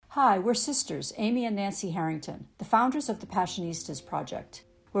Hi, we're sisters, Amy and Nancy Harrington, the founders of the Passionistas Project,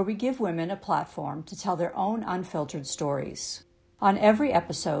 where we give women a platform to tell their own unfiltered stories. On every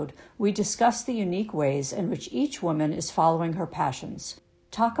episode, we discuss the unique ways in which each woman is following her passions,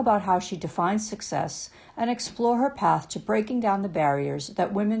 talk about how she defines success, and explore her path to breaking down the barriers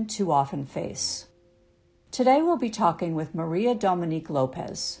that women too often face. Today we'll be talking with Maria Dominique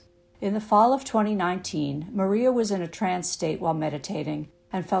Lopez. In the fall of 2019, Maria was in a trance state while meditating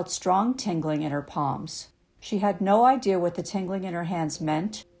and felt strong tingling in her palms. She had no idea what the tingling in her hands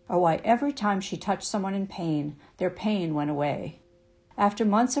meant or why every time she touched someone in pain, their pain went away. After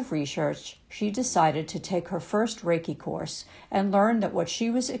months of research, she decided to take her first Reiki course and learned that what she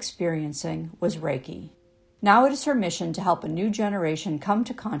was experiencing was Reiki. Now it is her mission to help a new generation come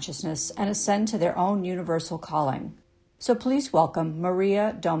to consciousness and ascend to their own universal calling. So please welcome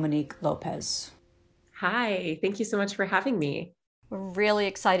Maria Dominique Lopez. Hi, thank you so much for having me. We're really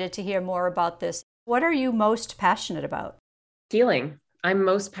excited to hear more about this. What are you most passionate about? Healing. I'm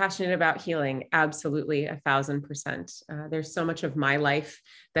most passionate about healing. Absolutely, 1,000%. There's so much of my life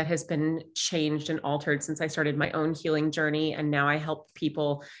that has been changed and altered since I started my own healing journey. And now I help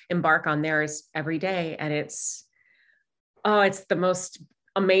people embark on theirs every day. And it's the most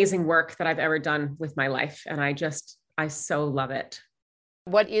amazing work that I've ever done with my life. And I so love it.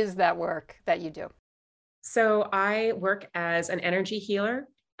 What is that work that you do? So I work as an energy healer,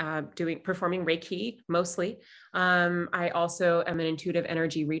 performing Reiki mostly. I also am an intuitive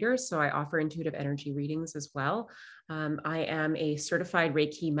energy reader, so I offer intuitive energy readings as well. I am a certified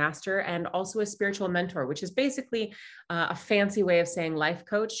Reiki master and also a spiritual mentor, which is basically a fancy way of saying life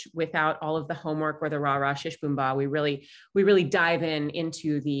coach without all of the homework or the rah-rah shish boom bah. We really dive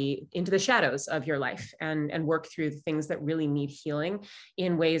into the shadows of your life and work through the things that really need healing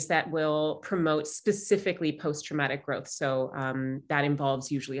in ways that will promote specifically post-traumatic growth. So that involves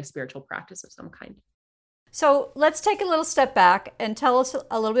usually a spiritual practice of some kind. So let's take a little step back and tell us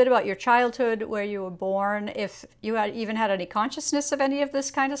a little bit about your childhood, where you were born, if you had even had any consciousness of any of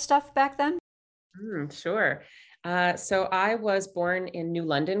this kind of stuff back then. Sure. So I was born in New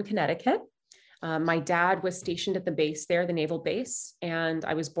London, Connecticut. My dad was stationed at the base there, the naval base, and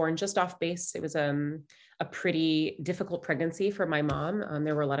I was born just off base. It was a pretty difficult pregnancy for my mom.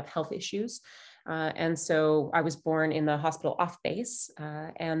 There were a lot of health issues. And so I was born in the hospital off base.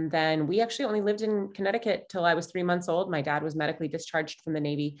 And then we actually only lived in Connecticut till I was 3 months old. My dad was medically discharged from the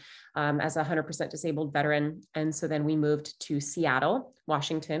Navy as a 100% disabled veteran. And so then we moved to Seattle,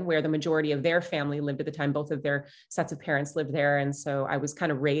 Washington, where the majority of their family lived at the time. Both of their sets of parents lived there. And so I was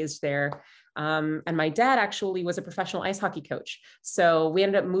kind of raised there. And my dad actually was a professional ice hockey coach. So we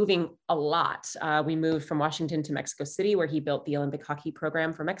ended up moving a lot. We moved from Washington to Mexico City, where he built the Olympic hockey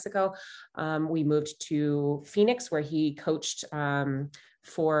program for Mexico. We moved to Phoenix, where he coached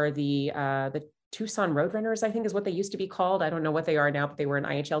for the Tucson Roadrunners, I think is what they used to be called. I don't know what they are now, but they were an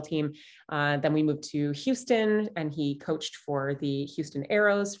IHL team. Then we moved to Houston, and he coached for the Houston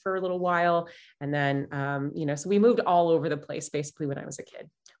Aeros for a little while. And then, so we moved all over the place basically when I was a kid.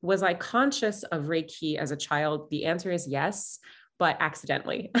 Was I conscious of Reiki as a child? The answer is yes, but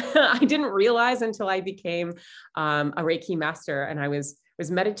accidentally. I didn't realize until I became a Reiki master, and I was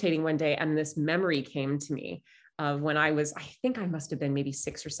meditating one day, and this memory came to me of when I think I must have been maybe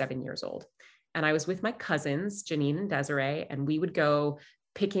 6 or 7 years old. And I was with my cousins, Janine and Desiree, and we would go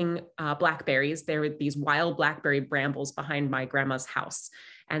picking blackberries. There were these wild blackberry brambles behind my grandma's house.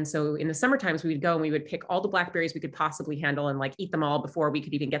 And so in the summer times, we would go and we would pick all the blackberries we could possibly handle and like eat them all before we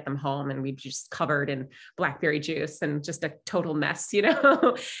could even get them home. And we'd just covered in blackberry juice and just a total mess,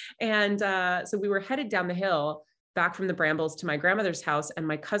 And so we were headed down the hill back from the brambles to my grandmother's house, and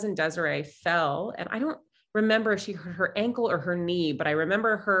my cousin Desiree fell. And I don't remember if she hurt her ankle or her knee, but I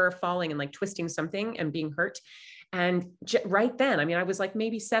remember her falling and like twisting something and being hurt. And right then, I was like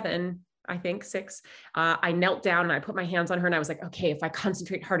maybe 7, I think 6. I knelt down and I put my hands on her and I was like, okay, if I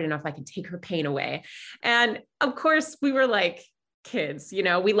concentrate hard enough, I can take her pain away. And of course we were like kids,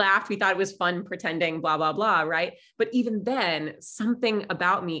 we laughed, we thought it was fun pretending, blah, blah, blah. Right. But even then, something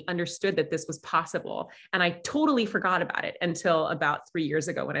about me understood that this was possible. And I totally forgot about it until about 3 years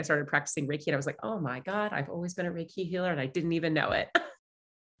ago when I started practicing Reiki. And I was like, oh my God, I've always been a Reiki healer and I didn't even know it.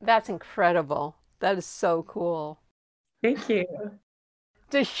 That's incredible. That is so cool. Thank you.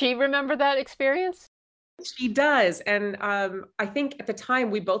 Does she remember that experience? She does. And I think at the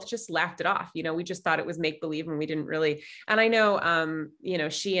time we both just laughed it off. We just thought it was make believe and we didn't really. And I know,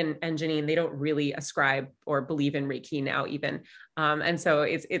 she and Janine, they don't really ascribe or believe in Reiki now even. And so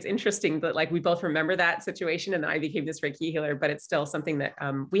it's interesting that like we both remember that situation and then I became this Reiki healer, but it's still something that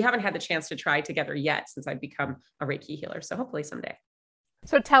we haven't had the chance to try together yet since I've become a Reiki healer. So hopefully someday.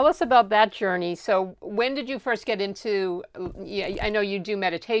 So tell us about that journey. So when did you first get into, yeah, I know you do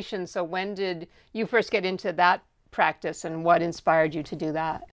meditation, so when did you first get into that practice and what inspired you to do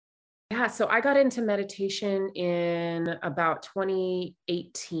that? Yeah, so I got into meditation in about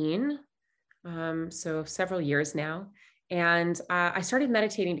 2018, so several years now. And I started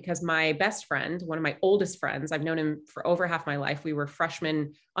meditating because my best friend, one of my oldest friends, I've known him for over half my life. We were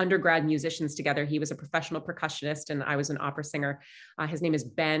freshman undergrad musicians together. He was a professional percussionist and I was an opera singer. His name is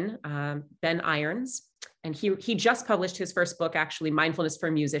Ben Irons. And he just published his first book, actually, Mindfulness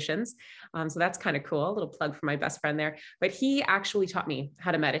for Musicians. So that's kind of cool. A little plug for my best friend there. But he actually taught me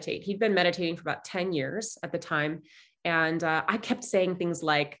how to meditate. He'd been meditating for about 10 years at the time. And I kept saying things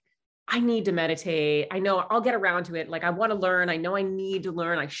like, I need to meditate. I know I'll get around to it. Like, I want to learn. I know I need to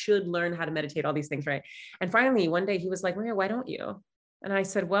learn. I should learn how to meditate, all these things, right? And finally, one day he was like, Maria, why don't you? And I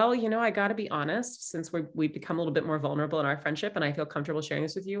said, well, I got to be honest, since we've become a little bit more vulnerable in our friendship and I feel comfortable sharing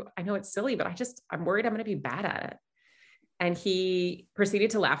this with you. I know it's silly, but I'm worried I'm going to be bad at it. And he proceeded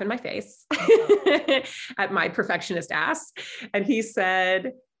to laugh in my face at my perfectionist ass. And he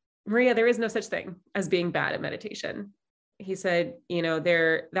said, Maria, there is no such thing as being bad at meditation. He said,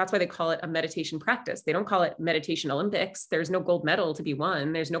 that's why they call it a meditation practice. They don't call it meditation Olympics. There's no gold medal to be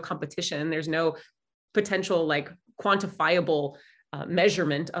won. There's no competition. There's no potential like quantifiable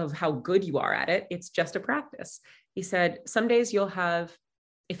measurement of how good you are at it. It's just a practice. He said, some days you'll have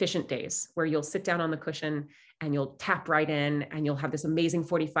efficient days where you'll sit down on the cushion and you'll tap right in and you'll have this amazing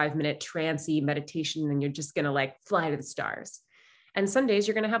 45-minute trancy meditation and you're just going to like fly to the stars. And some days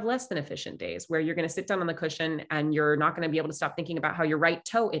you're going to have less than efficient days where you're going to sit down on the cushion and you're not going to be able to stop thinking about how your right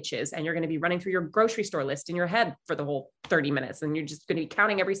toe itches. And you're going to be running through your grocery store list in your head for the whole 30 minutes. And you're just going to be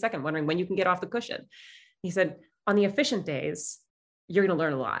counting every second, wondering when you can get off the cushion. He said, on the efficient days, you're going to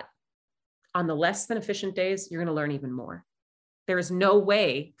learn a lot. On the less than efficient days, you're going to learn even more. There is no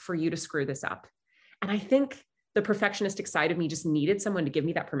way for you to screw this up. And I think the perfectionistic side of me just needed someone to give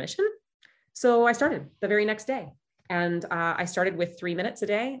me that permission. So I started the very next day. And I started with 3 minutes a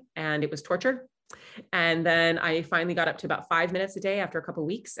day and it was torture. And then I finally got up to about 5 minutes a day after a couple of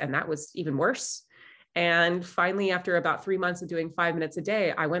weeks. And that was even worse. And finally, after about 3 months of doing 5 minutes a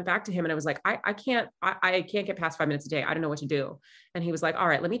day, I went back to him and I was like, I can't get past 5 minutes a day. I don't know what to do. And he was like, all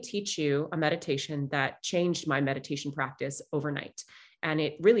right, let me teach you a meditation that changed my meditation practice overnight. And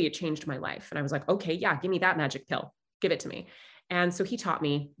it changed my life. And I was like, okay, yeah, give me that magic pill. Give it to me. And so he taught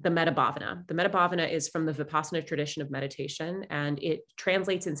me the Metta Bhavana. The Metta Bhavana is from the Vipassana tradition of meditation, and it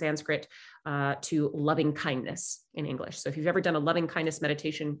translates in Sanskrit to loving kindness in English. So if you've ever done a loving kindness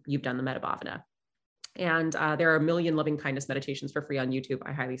meditation, you've done the Metta Bhavana. And there are a million loving kindness meditations for free on YouTube.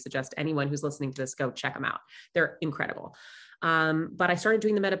 I highly suggest anyone who's listening to this, go check them out. They're incredible. But I started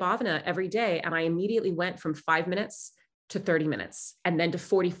doing the Metta Bhavana every day, and I immediately went from 5 minutes to 30 minutes and then to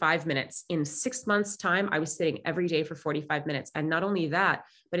 45 minutes. In 6 months' time, I was sitting every day for 45 minutes. And not only that,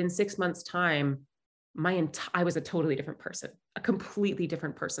 but in 6 months' time, I was a totally different person, a completely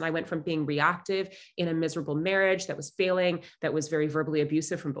different person. I went from being reactive in a miserable marriage that was failing, that was very verbally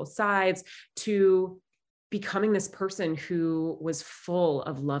abusive from both sides, to becoming this person who was full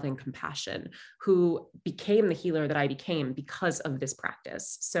of love and compassion, who became the healer that I became because of this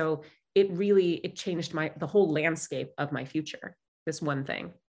practice. So it changed the whole landscape of my future, this one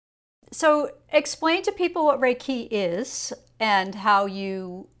thing. So explain to people what Reiki is and how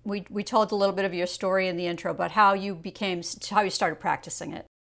we told a little bit of your story in the intro, but how you started practicing it.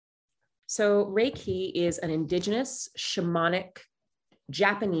 So Reiki is an indigenous shamanic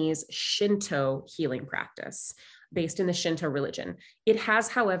Japanese Shinto healing practice based in the Shinto religion. It has,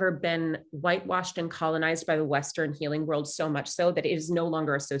 however, been whitewashed and colonized by the Western healing world so much so that it is no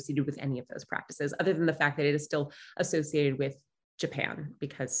longer associated with any of those practices, other than the fact that it is still associated with Japan,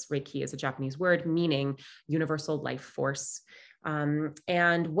 because Reiki is a Japanese word meaning universal life force.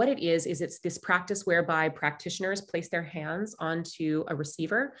 And what it is it's this practice whereby practitioners place their hands onto a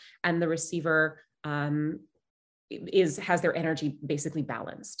receiver, and the receiver has their energy basically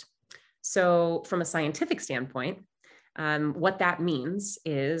balanced. So from a scientific standpoint, what that means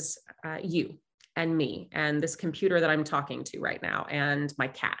is you and me and this computer that I'm talking to right now, and my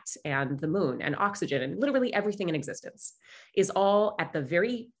cat and the moon and oxygen and literally everything in existence is all at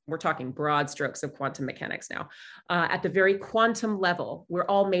we're talking broad strokes of quantum mechanics now, at the very quantum level. We're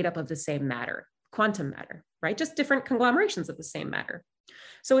all made up of the same matter, quantum matter, right? Just different conglomerations of the same matter.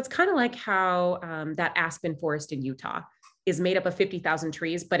 So it's kind of like how that aspen forest in Utah is made up of 50,000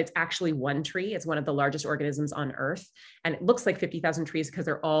 trees, but it's actually one tree. It's one of the largest organisms on Earth. And it looks like 50,000 trees because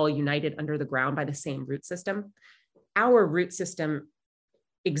they're all united under the ground by the same root system. Our root system,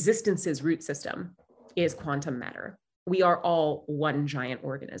 existence's root system, is quantum matter. We are all one giant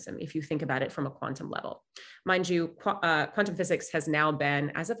organism, if you think about it from a quantum level. Mind you, quantum physics has now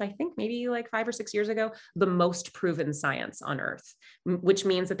been, as of I think maybe like 5 or 6 years ago, the most proven science on Earth, which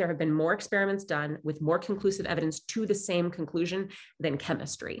means that there have been more experiments done with more conclusive evidence to the same conclusion than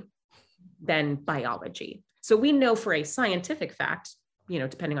chemistry, than biology. So we know for a scientific fact,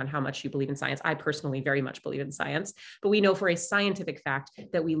 depending on how much you believe in science. I personally very much believe in science, but we know for a scientific fact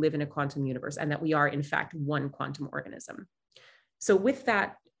that we live in a quantum universe and that we are in fact one quantum organism. So with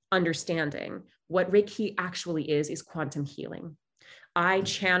that understanding, what Reiki actually is quantum healing. I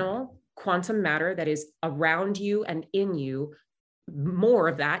channel quantum matter that is around you and in you, more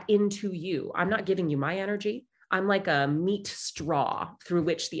of that into you. I'm not giving you my energy. I'm like a meat straw through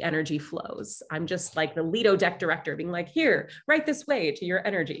which the energy flows. I'm just like the Lido deck director being like, here, right this way to your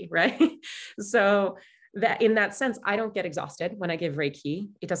energy, right? So that in that sense, I don't get exhausted when I give Reiki.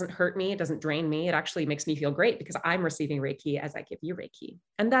 It doesn't hurt me. It doesn't drain me. It actually makes me feel great because I'm receiving Reiki as I give you Reiki.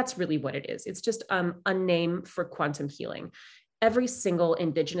 And that's really what it is. It's just a name for quantum healing. Every single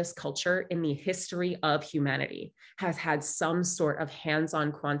indigenous culture in the history of humanity has had some sort of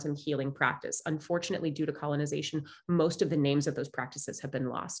hands-on quantum healing practice. Unfortunately, due to colonization, most of the names of those practices have been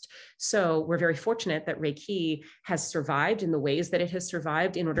lost. So we're very fortunate that Reiki has survived in the ways that it has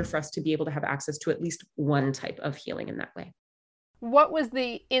survived in order for us to be able to have access to at least one type of healing in that way. What was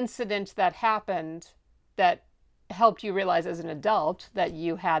the incident that happened that helped you realize as an adult that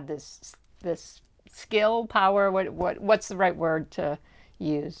you had this skill, power, what's the right word to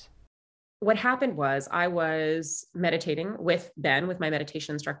use? What happened was I was meditating with Ben, with my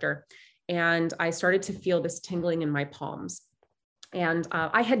meditation instructor, and I started to feel this tingling in my palms. And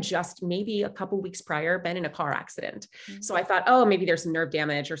I had just maybe a couple of weeks prior been in a car accident. Mm-hmm. So I thought, oh, maybe there's some nerve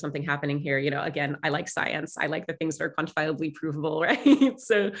damage or something happening here. Again, I like science. I like the things that are quantifiably provable, right?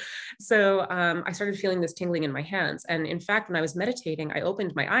 So I started feeling this tingling in my hands. And in fact, when I was meditating, I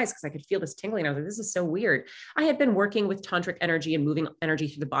opened my eyes because I could feel this tingling. I was like, this is so weird. I had been working with tantric energy and moving energy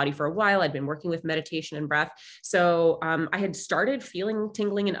through the body for a while. I'd been working with meditation and breath. So I had started feeling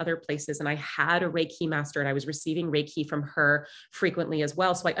tingling in other places. And I had a Reiki master and I was receiving Reiki from her frequently as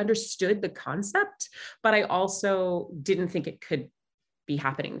well. So I understood the concept, but I also didn't think it could be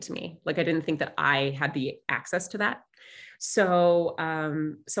happening to me. Like I didn't think that I had the access to that. So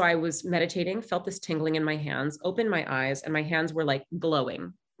I was meditating, felt this tingling in my hands, opened my eyes, and my hands were like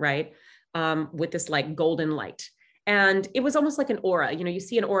glowing, right? With this like golden light. And it was almost like an aura. You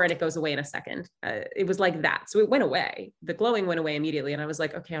see an aura and it goes away in a second. It was like that. So it went away. The glowing went away immediately. And I was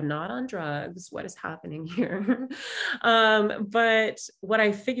like, okay, I'm not on drugs. What is happening here? But what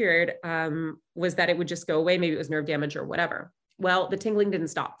I figured was that it would just go away. Maybe it was nerve damage or whatever. Well, the tingling didn't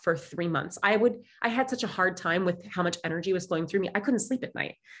stop for 3 months. I had such a hard time with how much energy was flowing through me. I couldn't sleep at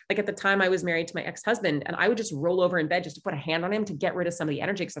night. Like at the time I was married to my ex-husband and I would just roll over in bed just to put a hand on him to get rid of some of the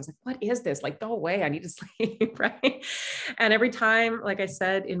energy. Cause I was like, what is this? Like, go away. I need to sleep. Right. And every time, like I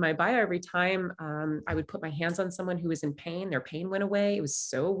said in my bio, every time I would put my hands on someone who was in pain, their pain went away. It was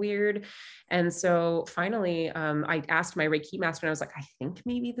so weird. And so finally, I asked my Reiki master and I was like, I think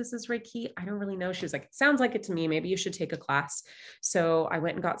maybe this is Reiki. I don't really know. She was like, it sounds like it to me. Maybe you should take a class. So I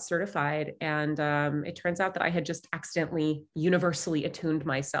went and got certified. And it turns out that I had just accidentally universally attuned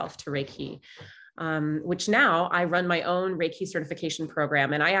myself to Reiki, which now I run my own Reiki certification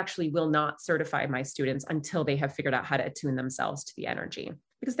program. And I actually will not certify my students until they have figured out how to attune themselves to the energy.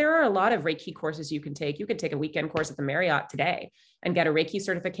 Because there are a lot of Reiki courses you can take. You could take a weekend course at the Marriott today and get a Reiki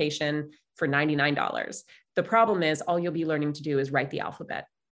certification for $99. The problem is all you'll be learning to do is write the alphabet,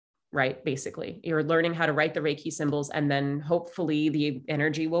 right? Basically, you're learning how to write the Reiki symbols and then hopefully the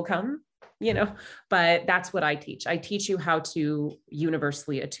energy will come, but that's what I teach. I teach you how to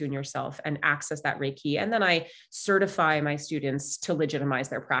universally attune yourself and access that Reiki. And then I certify my students to legitimize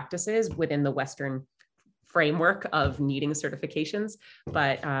their practices within the Western framework of needing certifications,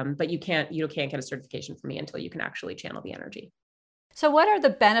 but you can't get a certification from me until you can actually channel the energy. So what are the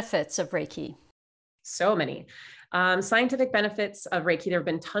benefits of Reiki? So many. Scientific benefits of Reiki. There have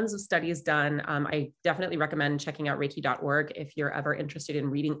been tons of studies done. I definitely recommend checking out Reiki.org if you're ever interested in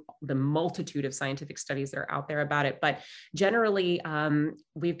reading the multitude of scientific studies that are out there about it. But generally,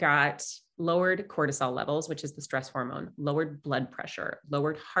 we've got lowered cortisol levels, which is the stress hormone, lowered blood pressure,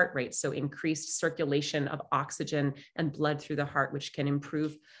 lowered heart rate, so increased circulation of oxygen and blood through the heart, which can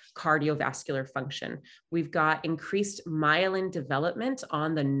improve cardiovascular function. We've got increased myelin development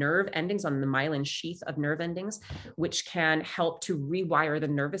on the nerve endings, on the myelin sheath of nerve endings, which can help to rewire the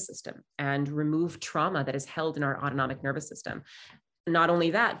nervous system and remove trauma that is held in our autonomic nervous system. Not only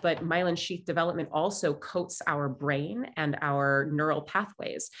that, but myelin sheath development also coats our brain and our neural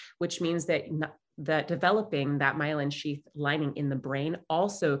pathways, which means that that developing that myelin sheath lining in the brain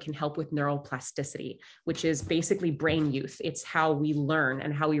also can help with neuroplasticity, which is basically brain youth. It's how we learn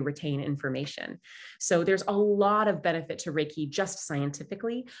and how we retain information. So there's a lot of benefit to Reiki just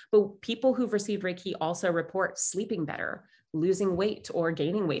scientifically, but people who've received Reiki also report sleeping better, losing weight or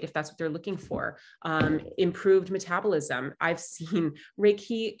gaining weight if that's what they're looking for, improved metabolism. I've seen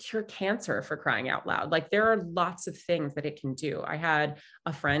Reiki cure cancer, for crying out loud. Like, there are lots of things that it can do. I had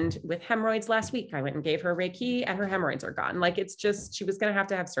a friend with hemorrhoids last week. I went and gave her Reiki and her hemorrhoids are gone. Like, it's just, she was going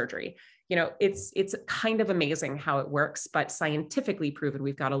to have surgery. You know, it's kind of amazing how it works, but scientifically proven.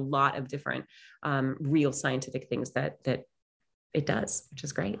 We've got a lot of different real scientific things that it does, which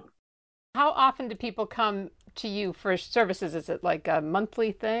is great. How often do people come to you for services? Is it like a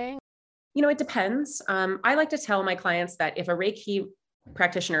monthly thing? You know, it depends. I like to tell my clients that if a Reiki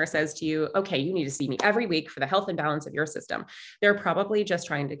practitioner says to you, okay, you need to see me every week for the health and balance of your system, they're probably just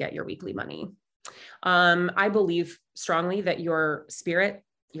trying to get your weekly money. I believe strongly that your spirit,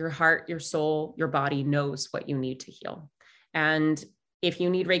 your heart, your soul, your body knows what you need to heal. And if you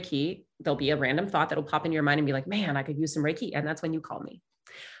need Reiki, there'll be a random thought that'll pop in your mind and be like, man, I could use some Reiki. And that's when you call me.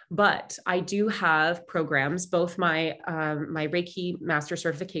 But I do have programs, both my Reiki Master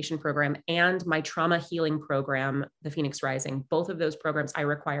Certification Program and my trauma healing program, the Phoenix Rising. Both of those programs, I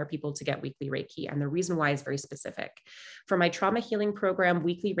require people to get weekly Reiki. And the reason why is very specific. For my trauma healing program,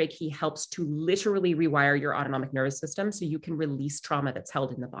 weekly Reiki helps to literally rewire your autonomic nervous system so you can release trauma that's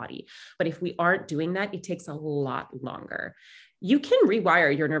held in the body. But if we aren't doing that, it takes a lot longer. You can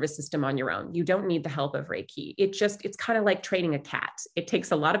rewire your nervous system on your own. You don't need the help of Reiki. It's kind of like training a cat. It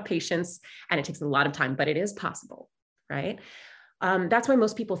takes a lot of patience and it takes a lot of time, but it is possible, right? That's why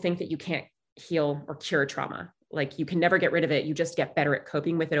most people think that you can't heal or cure trauma. Like, you can never get rid of it. You just get better at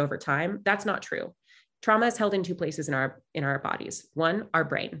coping with it over time. That's not true. Trauma is held in two places in our bodies. One, our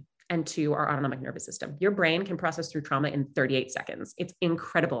brain, and two, our autonomic nervous system. Your brain can process through trauma in 38 seconds. It's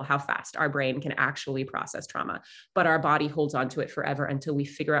incredible how fast our brain can actually process trauma, but our body holds on to it forever until we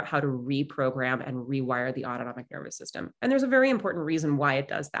figure out how to reprogram and rewire the autonomic nervous system. And there's a very important reason why it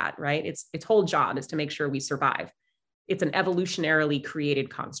does that, right? Its whole job is to make sure we survive. It's an evolutionarily created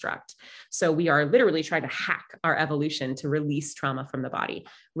construct. So we are literally trying to hack our evolution to release trauma from the body.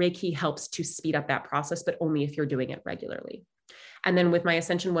 Reiki helps to speed up that process, but only if you're doing it regularly. And then with my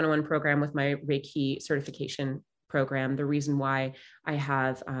Ascension 101 program, with my Reiki certification program, the reason why I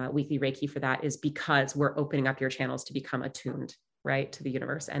have weekly Reiki for that is because we're opening up your channels to become attuned, right, to the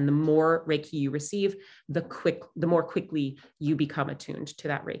universe. And the more Reiki you receive, the more quickly you become attuned to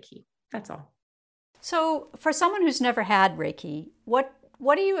that Reiki. That's all. So for someone who's never had Reiki, what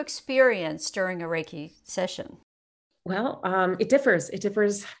do you experience during a Reiki session? Well, it differs. It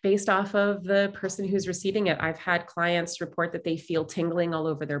differs based off of the person who's receiving it. I've had clients report that they feel tingling all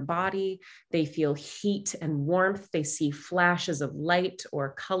over their body. They feel heat and warmth. They see flashes of light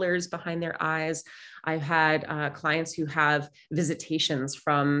or colors behind their eyes. I've had clients who have visitations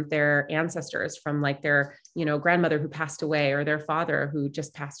from their ancestors, from like their, grandmother who passed away, or their father who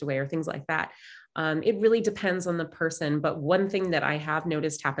just passed away, or things like that. It really depends on the person. But one thing that I have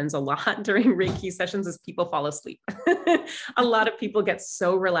noticed happens a lot during Reiki sessions is people fall asleep. A lot of people get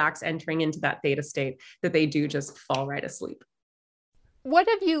so relaxed entering into that theta state that they do just fall right asleep. What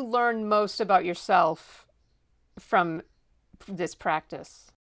have you learned most about yourself from this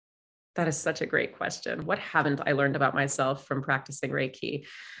practice? That is such a great question. What haven't I learned about myself from practicing Reiki?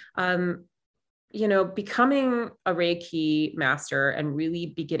 Becoming a Reiki master and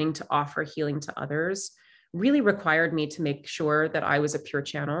really beginning to offer healing to others really required me to make sure that I was a pure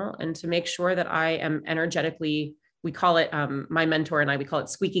channel, and to make sure that I am energetically, we call it, my mentor and I, we call it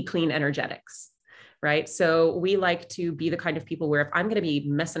squeaky clean energetics, right? So we like to be the kind of people where if I'm going to be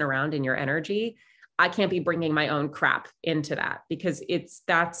messing around in your energy, I can't be bringing my own crap into that, because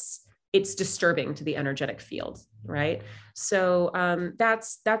it's disturbing to the energetic field, right? So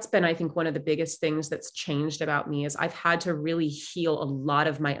that's been, I think, one of the biggest things that's changed about me is I've had to really heal a lot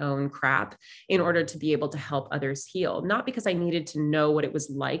of my own crap in order to be able to help others heal. Not because I needed to know what it was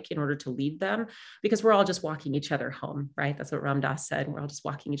like in order to lead them, because we're all just walking each other home, right? That's what Ram Dass said. We're all just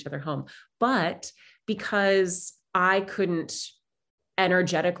walking each other home. But because I couldn't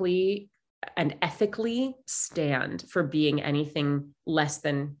energetically and ethically stand for being anything less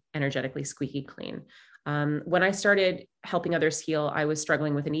than energetically squeaky clean. When I started helping others heal, I was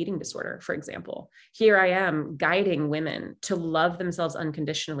struggling with an eating disorder, for example. Here I am guiding women to love themselves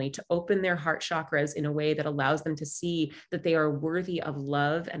unconditionally, to open their heart chakras in a way that allows them to see that they are worthy of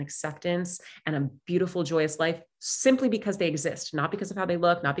love and acceptance and a beautiful, joyous life, simply because they exist, not because of how they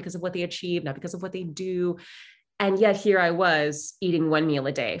look, not because of what they achieve, not because of what they do. And yet here I was eating one meal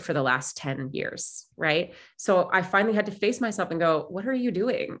a day for the last 10 years, right? So I finally had to face myself and go, what are you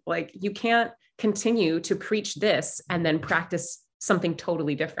doing? Like, you can't continue to preach this and then practice something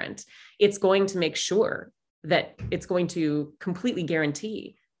totally different. It's going to make sure that it's going to completely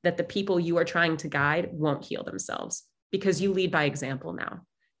guarantee that the people you are trying to guide won't heal themselves, because you lead by example now.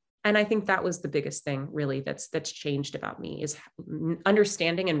 And I think that was the biggest thing really that's changed about me, is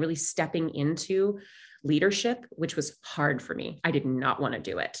understanding and really stepping into leadership, which was hard for me. I did not want to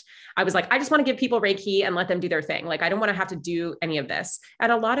do it. I was like, I just want to give people Reiki and let them do their thing. Like, I don't want to have to do any of this.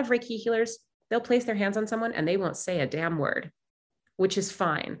 And a lot of Reiki healers, they'll place their hands on someone and they won't say a damn word, which is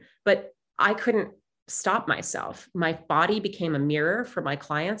fine. But I couldn't stop myself. My body became a mirror for my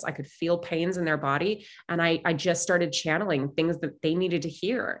clients. I could feel pains in their body. And I just started channeling things that they needed to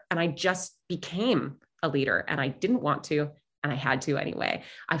hear. And I just became a leader, and I didn't want to, and I had to anyway.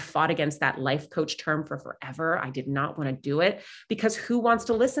 I fought against that life coach term for forever. I did not want to do it, because who wants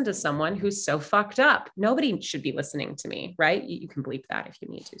to listen to someone who's so fucked up? Nobody should be listening to me, right? You can bleep that if you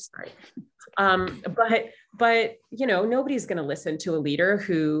need to, sorry. But you know, nobody's going to listen to a leader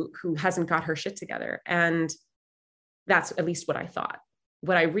who hasn't got her shit together. And that's at least what I thought.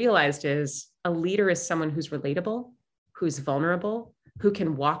 What I realized is a leader is someone who's relatable, who's vulnerable, who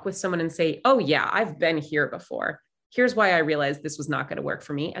can walk with someone and say, oh yeah, I've been here before. Here's why I realized this was not going to work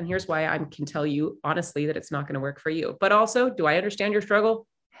for me. And here's why I can tell you honestly that it's not going to work for you. But also, do I understand your struggle?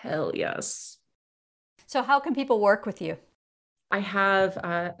 Hell yes. So how can people work with you? I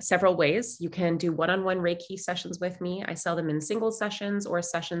have several ways. You can do one-on-one Reiki sessions with me. I sell them in single sessions or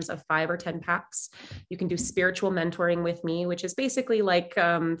sessions of 5 or 10 packs. You can do spiritual mentoring with me, which is basically like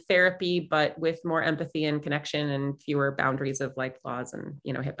therapy, but with more empathy and connection and fewer boundaries of like laws and,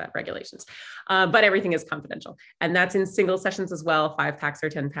 you know, HIPAA regulations. But everything is confidential. And that's in single sessions as well, 5 packs or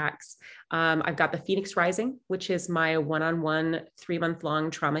 10 packs. I've got the Phoenix Rising, which is my one-on-one 3-month-long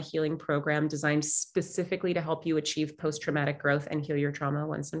trauma healing program designed specifically to help you achieve post-traumatic growth and heal your trauma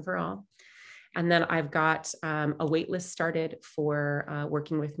once and for all. And then I've got a wait list started for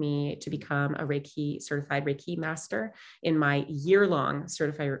working with me to become a certified Reiki master in my year-long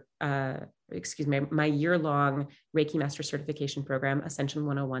my year-long Reiki master certification program, Ascension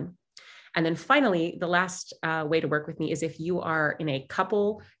 101. And then finally, the last way to work with me is if you are in a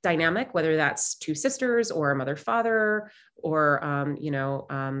couple dynamic, whether that's 2 sisters or a mother-father or,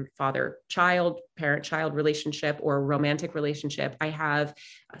 father-child, parent-child relationship or romantic relationship. I have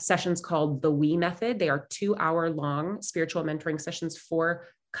sessions called the We Method. They are 2-hour-long spiritual mentoring sessions for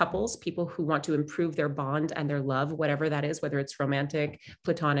couples, people who want to improve their bond and their love, whatever that is, whether it's romantic,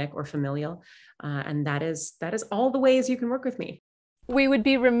 platonic, or familial. And that is all the ways you can work with me. We would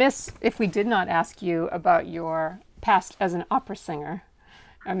be remiss if we did not ask you about your past as an opera singer,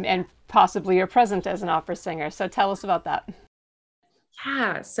 and possibly your present as an opera singer. So tell us about that.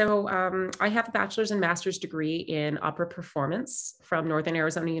 Yeah, so I have a bachelor's and master's degree in opera performance from Northern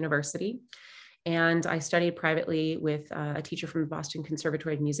Arizona University. And I studied privately with a teacher from the Boston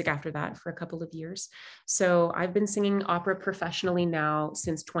Conservatory of Music after that for a couple of years. So I've been singing opera professionally now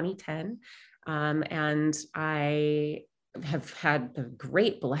since 2010. And I have had the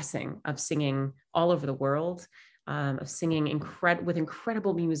great blessing of singing all over the world, of singing with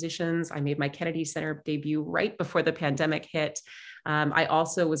incredible musicians. I made my Kennedy Center debut right before the pandemic hit. I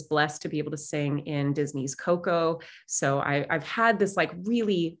also was blessed to be able to sing in Disney's Coco. So I've had this like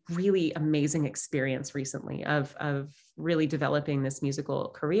really, really amazing experience recently of really developing this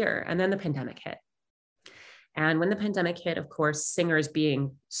musical career. And then the pandemic hit. And when the pandemic hit, of course, singers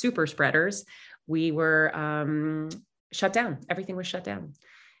being super spreaders, we were shut down. Everything was shut down.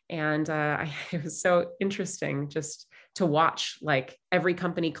 And it was so interesting just to watch, like every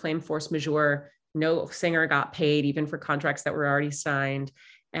company claim force majeure, no singer got paid, even for contracts that were already signed.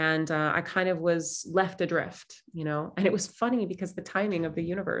 And I kind of was left adrift, you know, and it was funny because the timing of the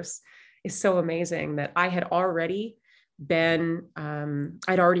universe is so amazing that I had already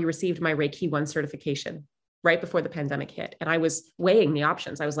I'd already received my Reiki 1 certification right before the pandemic hit. And I was weighing the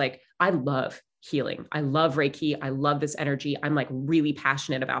options. I was like, I love healing. I love Reiki. I love this energy. I'm like really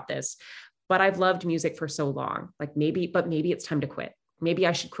passionate about this, but I've loved music for so long. Like maybe it's time to quit. Maybe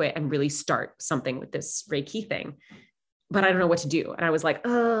I should quit and really start something with this Reiki thing, but I don't know what to do. And I was like,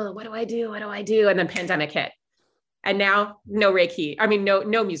 oh, what do I do? What do I do? And then pandemic hit. And now no Reiki. I mean,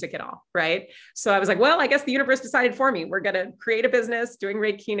 no music at all. Right. So I was like, well, I guess the universe decided for me. We're going to create a business doing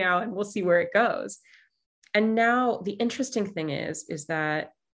Reiki now, and we'll see where it goes. And now the interesting thing is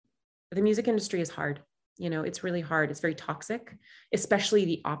that the music industry is hard. You know, it's really hard. It's very toxic, especially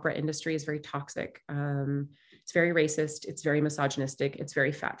the opera industry is very toxic. It's very racist. It's very misogynistic. It's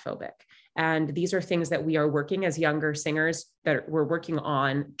very fat phobic. And these are things that we are working as younger singers that we're working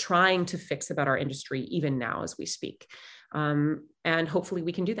on trying to fix about our industry, even now as we speak. And hopefully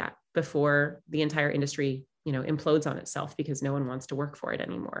we can do that before the entire industry, implodes on itself because no one wants to work for it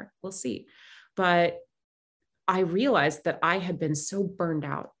anymore. We'll see. But I realized that I had been so burned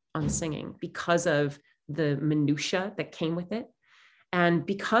out on singing because of the minutia that came with it. And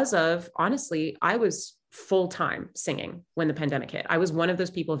because of, honestly, I was full-time singing when the pandemic hit. I was one of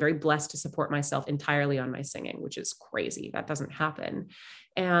those people very blessed to support myself entirely on my singing, which is crazy. That doesn't happen.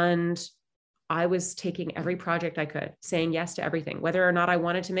 And I was taking every project I could, saying yes to everything. Whether or not I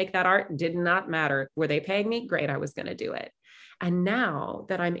wanted to make that art did not matter. Were they paying me? Great, I was going to do it. And now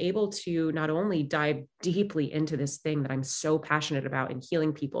that I'm able to not only dive deeply into this thing that I'm so passionate about and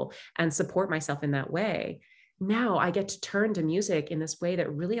healing people and support myself in that way, now I get to turn to music in this way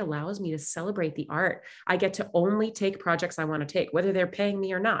that really allows me to celebrate the art. I get to only take projects I want to take, whether they're paying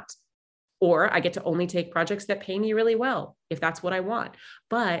me or not. Or I get to only take projects that pay me really well, if that's what I want.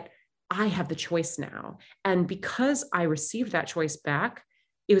 But I have the choice now. And because I received that choice back,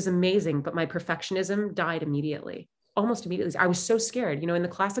 it was amazing. But my perfectionism died immediately, almost immediately. I was so scared. In the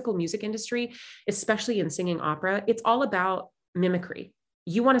classical music industry, especially in singing opera, it's all about mimicry.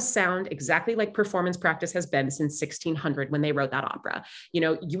 You want to sound exactly like performance practice has been since 1600 when they wrote that opera.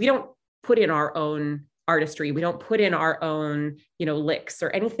 We don't put in our own artistry. We don't put in our own, licks or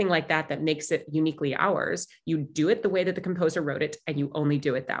anything like that that makes it uniquely ours. You do it the way that the composer wrote it, and you only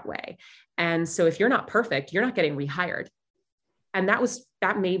do it that way. And so if you're not perfect, you're not getting rehired. And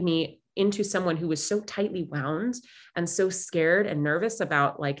that made me into someone who was so tightly wound and so scared and nervous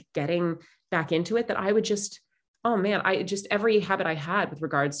about like getting back into it that I would just, oh man, every habit I had with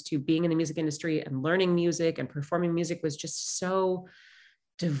regards to being in the music industry and learning music and performing music was just so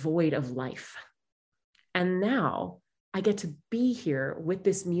devoid of life. And now I get to be here with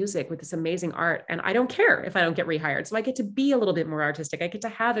this music, with this amazing art. And I don't care if I don't get rehired. So I get to be a little bit more artistic. I get to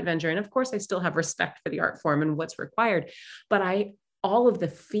have adventure. And of course, I still have respect for the art form and what's required. But all of the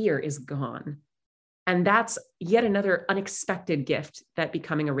fear is gone. And that's yet another unexpected gift that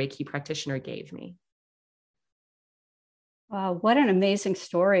becoming a Reiki practitioner gave me. Wow, what an amazing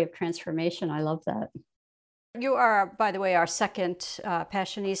story of transformation. I love that. You are, by the way, our second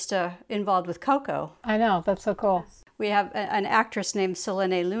Passionista involved with Coco. I know, that's so cool. We have an actress named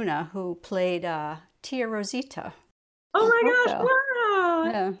Selene Luna who played Tia Rosita. Oh my gosh, wow.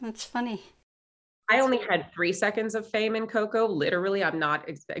 Yeah, that's funny. I only had 3 seconds of fame in Coco. Literally, I'm not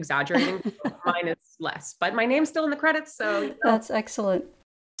exaggerating. Mine is less, but my name's still in the credits, so. That's excellent.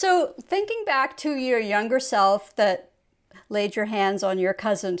 So thinking back to your younger self that laid your hands on your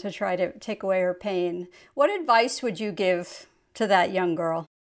cousin to try to take away her pain, what advice would you give to that young girl?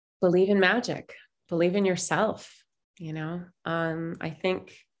 Believe in magic. Believe in yourself. I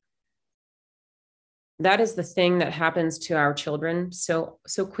think that is the thing that happens to our children so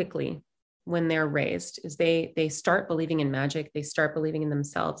quickly when they're raised, is they start believing in magic. They start believing in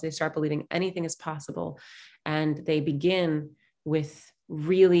themselves. They start believing anything is possible. And they begin with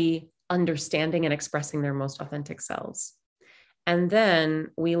really understanding and expressing their most authentic selves. And then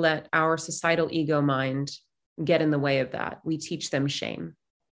we let our societal ego mind get in the way of that. We teach them shame.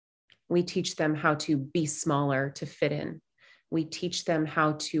 We teach them how to be smaller to fit in. We teach them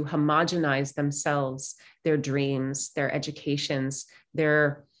how to homogenize themselves, their dreams, their educations,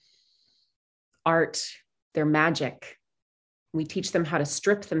 their art, their magic. We teach them how to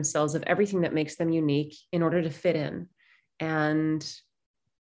strip themselves of everything that makes them unique in order to fit in. And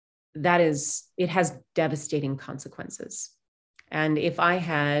it has devastating consequences. And if I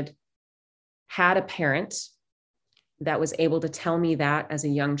had a parent that was able to tell me that as a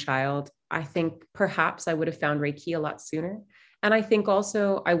young child, I think perhaps I would have found Reiki a lot sooner. And I think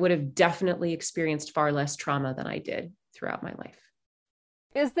also I would have definitely experienced far less trauma than I did throughout my life.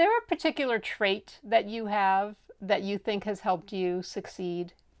 Is there a particular trait that you have that you think has helped you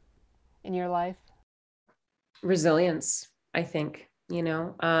succeed in your life? Resilience, I think,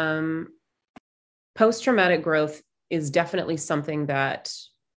 post-traumatic growth is definitely something that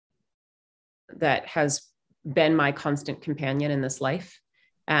has been my constant companion in this life.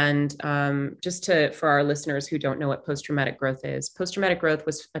 And for our listeners who don't know what post-traumatic growth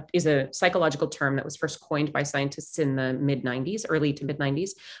is a psychological term that was first coined by scientists in the early to mid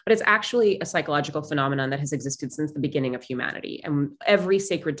 90s, but it's actually a psychological phenomenon that has existed since the beginning of humanity. And every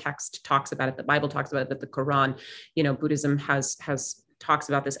sacred text talks about it. The Bible talks about it, but the Quran, Buddhism talks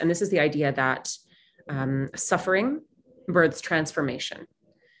about this. And this is the idea that suffering births transformation.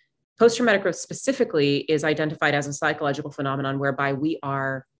 Post-traumatic growth specifically is identified as a psychological phenomenon whereby we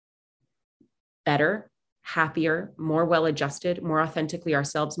are better happier, more well-adjusted, more authentically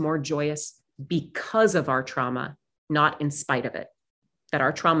ourselves, more joyous because of our trauma, not in spite of it, that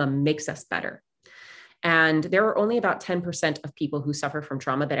our trauma makes us better. And there are only about 10% of people who suffer from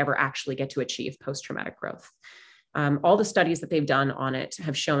trauma that ever actually get to achieve post-traumatic growth. All the studies that they've done on it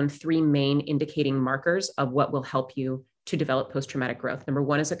have shown three main indicating markers of what will help you to develop post-traumatic growth. Number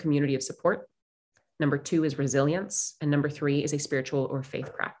one is a community of support. Number two is resilience. And number three is a spiritual or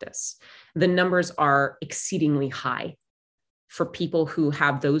faith practice. The numbers are exceedingly high for people who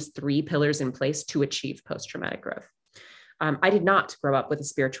have those three pillars in place to achieve post-traumatic growth. I did not grow up with a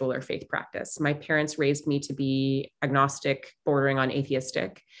spiritual or faith practice. My parents raised me to be agnostic, bordering on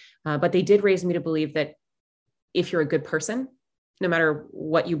atheistic, but they did raise me to believe that if you're a good person, no matter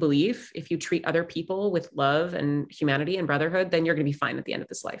what you believe, if you treat other people with love and humanity and brotherhood, then you're going to be fine at the end of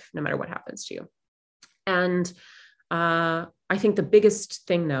this life, no matter what happens to you. And I think the biggest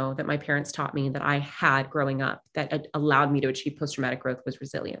thing, though, that my parents taught me that I had growing up that allowed me to achieve post-traumatic growth was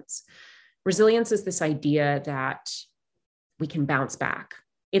resilience. Resilience is this idea that we can bounce back.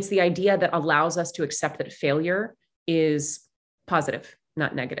 It's the idea that allows us to accept that failure is positive,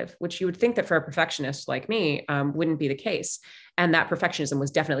 not negative, which you would think that for a perfectionist like me wouldn't be the case. And that perfectionism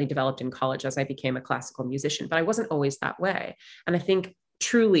was definitely developed in college as I became a classical musician, but I wasn't always that way. And I think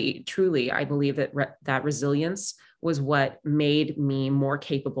truly, I believe that that resilience was what made me more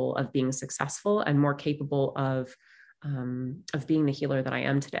capable of being successful and more capable of being the healer that I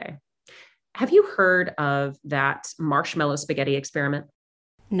am today. Have you heard of that marshmallow spaghetti experiment?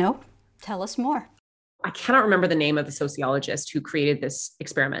 No, tell us more. I cannot remember the name of the sociologist who created this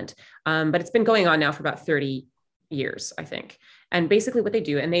experiment, but it's been going on now for about 30 years, I think. And basically what they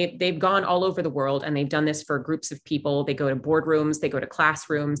do, and they've gone all over the world and they've done this for groups of people. They go to boardrooms, they go to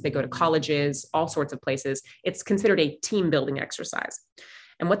classrooms, they go to colleges, all sorts of places. It's considered a team building exercise.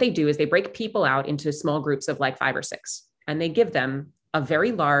 And what they do is they break people out into small groups of like 5 or 6, and they give them a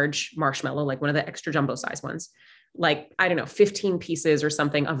very large marshmallow, like one of the extra jumbo size ones, like, I don't know, 15 pieces or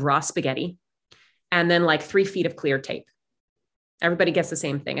something of raw spaghetti, and then like 3 feet of clear tape. Everybody gets the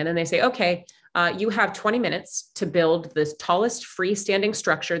same thing. And then they say, okay, you have 20 minutes to build this tallest freestanding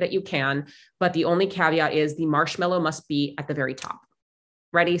structure that you can, but the only caveat is the marshmallow must be at the very top.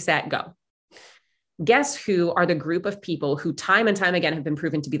 Ready, set, go. Guess who are the group of people who time and time again have been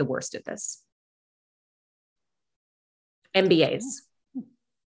proven to be the worst at this? MBAs.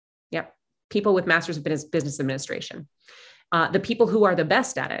 Yep. People with Masters of Business Administration. The people who are the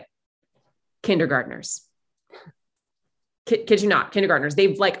best at it, kindergartners. Kid you not, kindergartners.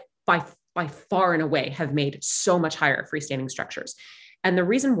 They've like by far and away have made so much higher freestanding structures. And the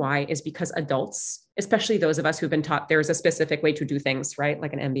reason why is because adults, especially those of us who've been taught there's a specific way to do things, right?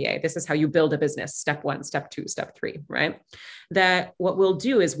 Like an MBA. This is how you build a business. Step 1, step 2, step 3, right? That what we'll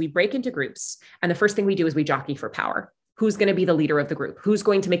do is we break into groups. And the first thing we do is we jockey for power. Who's going to be the leader of the group? Who's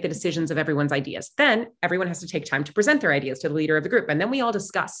going to make the decisions of everyone's ideas? Then everyone has to take time to present their ideas to the leader of the group. And then we all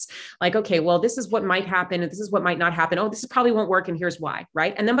discuss like, okay, well, this is what might happen. And this is what might not happen. Oh, this probably won't work. And here's why,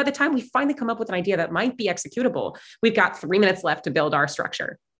 right? And then by the time we finally come up with an idea that might be executable, we've got 3 minutes left to build our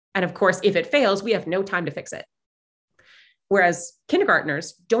structure. And of course, if it fails, we have no time to fix it. Whereas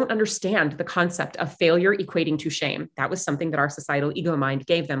kindergartners don't understand the concept of failure equating to shame. That was something that our societal ego mind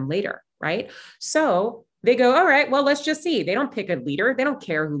gave them later, right? So they go, all right, well, let's just see. They don't pick a leader. They don't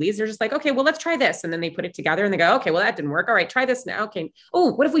care who leads. They're just like, okay, well, let's try this. And then they put it together and they go, okay, well, that didn't work. All right, try this now. Okay.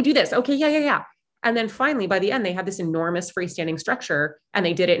 Oh, what if we do this? Okay. Yeah. And then finally, by the end, they had this enormous freestanding structure and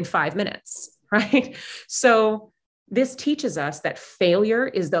they did it in 5 minutes, right? So this teaches us that failure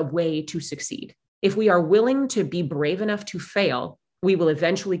is the way to succeed. If we are willing to be brave enough to fail, we will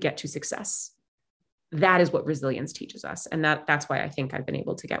eventually get to success. That is what resilience teaches us. And that's why I think I've been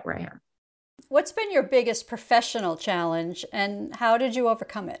able to get where I am. What's been your biggest professional challenge and how did you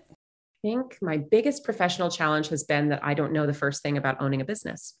overcome it? I think my biggest professional challenge has been that I don't know the first thing about owning a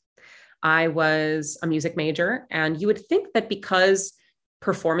business. I was a music major, and you would think that because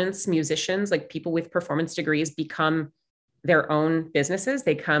performance musicians, like people with performance degrees, become their own businesses,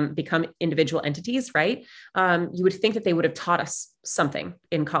 they become individual entities, right? You would think that they would have taught us something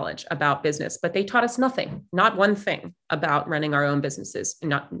in college about business, but they taught us nothing, not one thing about running our own businesses,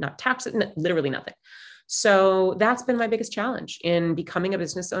 not taxes, literally nothing. So that's been my biggest challenge in becoming a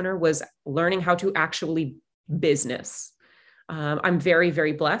business owner, was learning how to actually business. I'm very,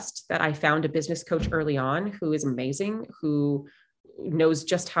 very blessed that I found a business coach early on who is amazing, who knows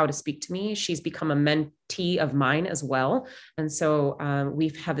just how to speak to me. She's become a mentee of mine as well. And so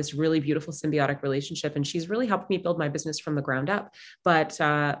we've had this really beautiful symbiotic relationship, and she's really helped me build my business from the ground up. But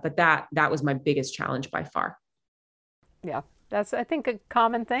that was my biggest challenge by far. Yeah, that's, I think, a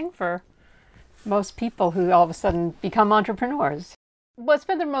common thing for most people who all of a sudden become entrepreneurs. What's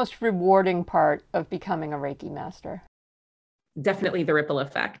been the most rewarding part of becoming a Reiki master? Definitely the ripple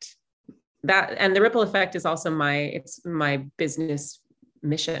effect. And the ripple effect is also my business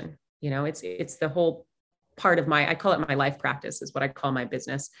mission. It's the whole part of I call it my life practice, is what I call my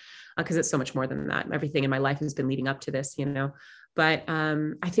business, because it's so much more than that. Everything in my life has been leading up to this, but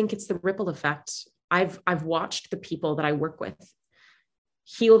I think it's the ripple effect. I've watched the people that I work with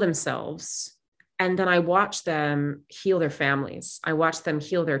heal themselves, and then I watch them heal their families. I watch them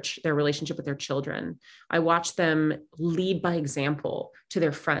heal their relationship with their children. I watch them lead by example to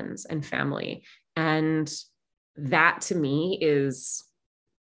their friends and family. And that to me is,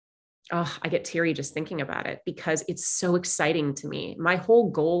 I get teary just thinking about it, because it's so exciting to me. My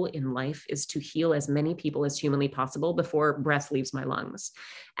whole goal in life is to heal as many people as humanly possible before breath leaves my lungs.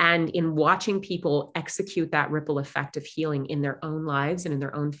 And in watching people execute that ripple effect of healing in their own lives and in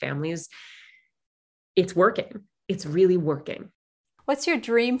their own families, it's working. It's really working. What's your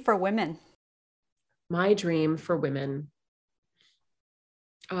dream for women? My dream for women.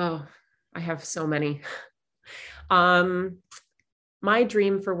 Oh, I have so many. My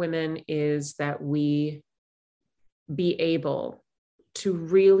dream for women is that we be able to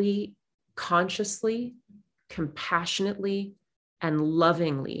really consciously, compassionately, and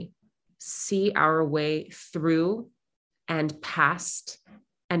lovingly see our way through and past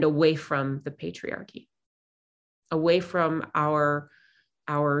and away from the patriarchy, away from our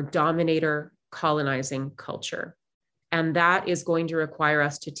dominator colonizing culture. And that is going to require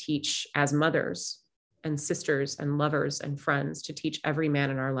us to teach as mothers and sisters and lovers and friends, to teach every man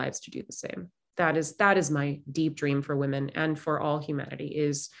in our lives to do the same. That is my deep dream for women and for all humanity,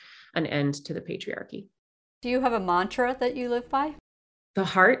 is an end to the patriarchy. Do you have a mantra that you live by? The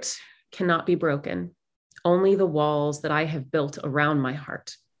heart cannot be broken. Only the walls that I have built around my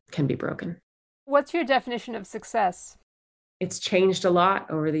heart can be broken. What's your definition of success? It's changed a lot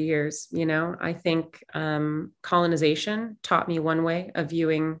over the years. I think colonization taught me one way of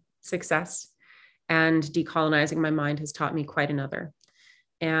viewing success, and decolonizing my mind has taught me quite another.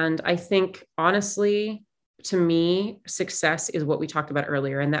 And I think, honestly, to me, success is what we talked about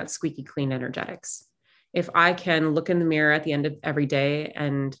earlier, and that's squeaky clean energetics. If I can look in the mirror at the end of every day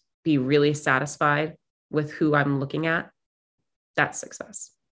and be really satisfied with who I'm looking at, that's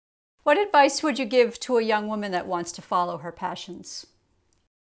success. What advice would you give to a young woman that wants to follow her passions?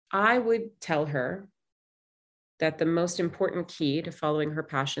 I would tell her that the most important key to following her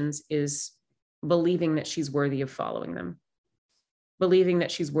passions is believing that she's worthy of following them, believing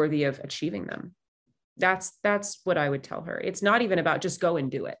that she's worthy of achieving them. That's what I would tell her. It's not even about just go and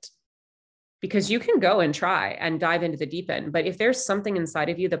do it, because you can go and try and dive into the deep end. But if there's something inside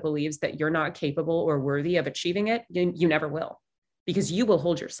of you that believes that you're not capable or worthy of achieving it, you never will, because you will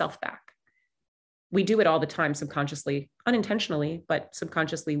hold yourself back. We do it all the time, subconsciously, unintentionally, but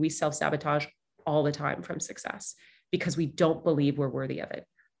subconsciously, we self-sabotage all the time from success because we don't believe we're worthy of it.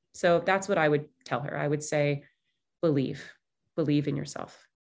 So that's what I would tell her. I would say, believe in yourself.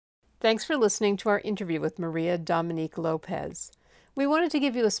 Thanks for listening to our interview with Maria Dominique Lopez. We wanted to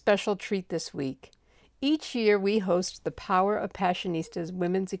give you a special treat this week. Each year we host the Power of Passionistas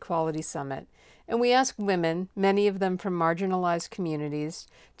Women's Equality Summit, and we ask women, many of them from marginalized communities,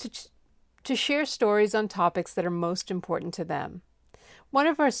 to share stories on topics that are most important to them. One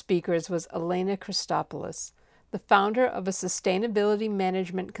of our speakers was Elena Christopoulos, the founder of a sustainability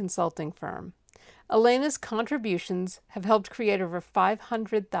management consulting firm. Elena's contributions have helped create over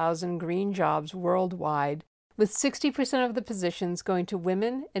 500,000 green jobs worldwide, with 60% of the positions going to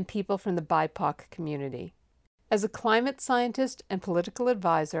women and people from the BIPOC community. As a climate scientist and political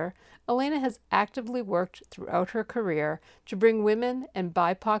advisor, Elena has actively worked throughout her career to bring women and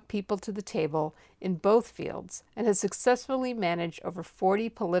BIPOC people to the table in both fields, and has successfully managed over 40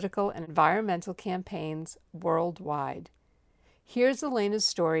 political and environmental campaigns worldwide. Here's Elena's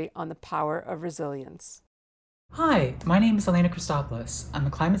story on the power of resilience. Hi, my name is Elena Christopoulos. I'm a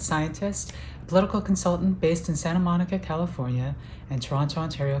climate scientist, political consultant based in Santa Monica, California, and Toronto,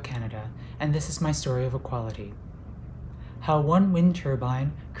 Ontario, Canada, and this is my story of equality. How one wind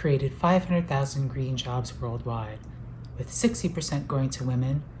turbine created 500,000 green jobs worldwide, with 60% going to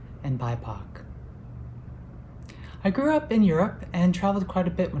women and BIPOC. I grew up in Europe and traveled quite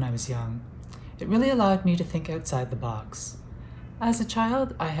a bit when I was young. It really allowed me to think outside the box. As a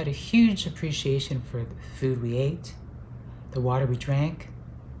child, I had a huge appreciation for the food we ate, the water we drank,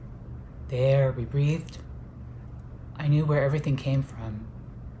 the air we breathed. I knew where everything came from.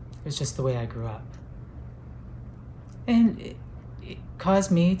 It was just the way I grew up. And it caused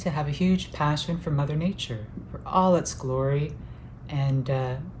me to have a huge passion for Mother Nature, for all its glory, and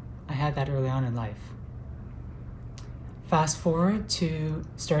I had that early on in life. Fast forward to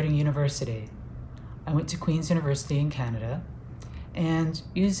starting university. I went to Queen's University in Canada, and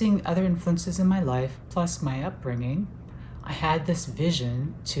using other influences in my life, plus my upbringing, I had this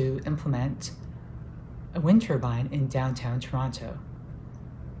vision to implement a wind turbine in downtown Toronto.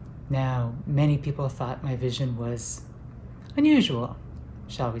 Now, many people thought my vision was unusual,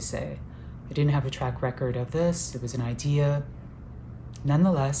 shall we say. I didn't have a track record of this. It was an idea.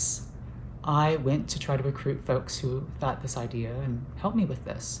 Nonetheless, I went to try to recruit folks who thought this idea and help me with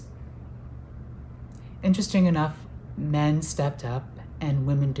this. Interesting enough, men stepped up and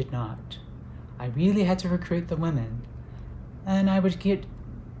women did not. I really had to recruit the women, and I would get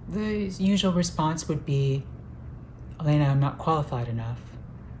the usual response would be, Elena, I'm not qualified enough.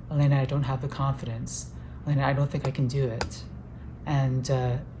 Elena, I don't have the confidence. Elena, I don't think I can do it. And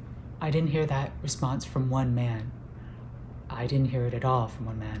I didn't hear that response from one man. I didn't hear it at all from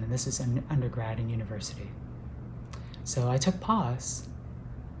one man, and this is an undergrad in university. So I took pause.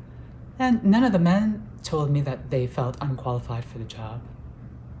 And none of the men told me that they felt unqualified for the job.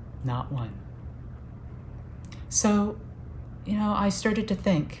 Not one. So, I started to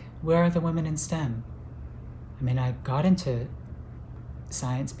think, where are the women in STEM? I mean, I got into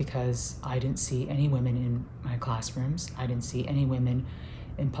science because I didn't see any women in my classrooms. I didn't see any women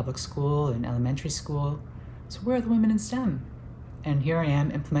in public school and elementary school. So where are the women in STEM? And here I am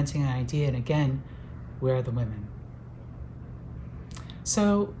implementing an idea, and again, where are the women?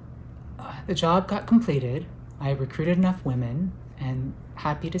 So the job got completed. I recruited enough women, and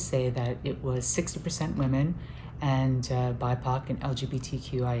happy to say that it was 60% women and BIPOC and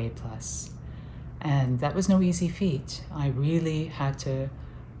LGBTQIA+. And that was no easy feat. I really had to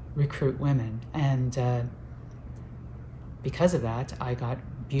recruit women, and because of that, I got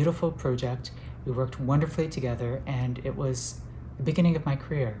a beautiful project. We worked wonderfully together, and it was the beginning of my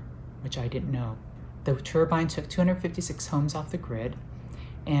career, which I didn't know. The turbine took 256 homes off the grid,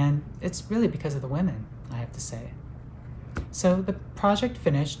 and it's really because of the women, I have to say. So the project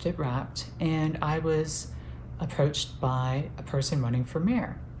finished, it wrapped, and I was approached by a person running for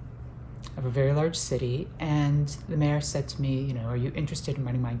mayor of a very large city, and the mayor said to me, are you interested in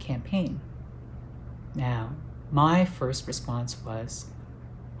running my campaign? Now, my first response was,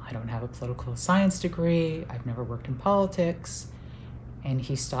 I don't have a political science degree, I've never worked in politics. And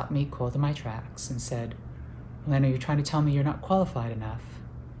he stopped me cold in my tracks and said, Elena, you're trying to tell me you're not qualified enough,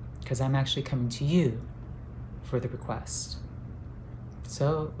 because I'm actually coming to you for the request.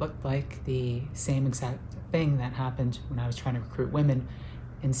 So it looked like the same exact thing that happened when I was trying to recruit women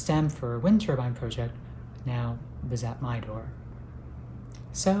in STEM for a wind turbine project now was at my door.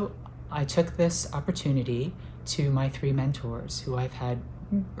 So I took this opportunity to my 3 mentors who I've had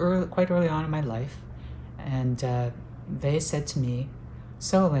quite early on in my life, and they said to me,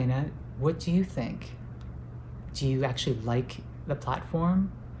 so Elena, what do you think? Do you actually like the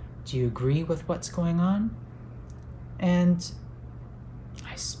platform? Do you agree with what's going on? And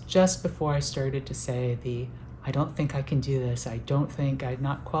just before I started to say I don't think I can do this, I don't think I'm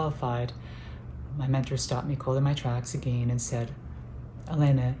not qualified, my mentor stopped me cold in my tracks again and said,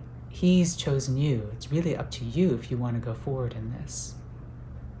 Elena, he's chosen you. It's really up to you if you want to go forward in this.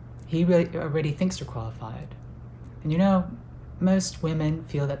 He really already thinks you're qualified. And most women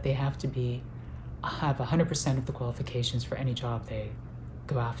feel that they have to have 100% of the qualifications for any job they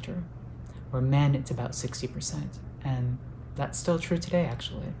go after. Where men, it's about 60%. And that's still true today,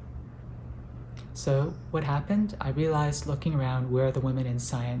 actually. So what happened? I realized looking around, where are the women in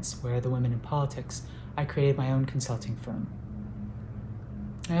science? Where are the women in politics? I created my own consulting firm.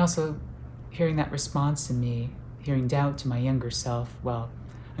 I also, hearing that response in me, hearing doubt to my younger self, well,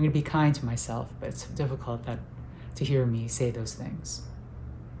 I'm going to be kind to myself, but it's difficult to hear me say those things.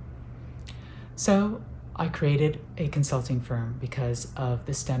 So I created a consulting firm because of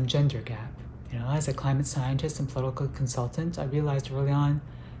the STEM gender gap. As a climate scientist and political consultant, I realized early on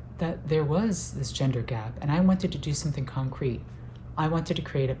that there was this gender gap, and I wanted to do something concrete. I wanted to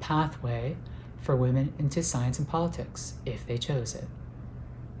create a pathway for women into science and politics, if they chose it.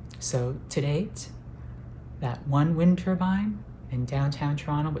 So to date, that one wind turbine in downtown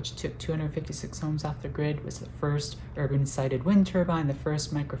Toronto, which took 256 homes off the grid, was the first urban-sited wind turbine, the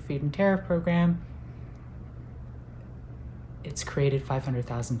first micro-feed-in tariff program. It's created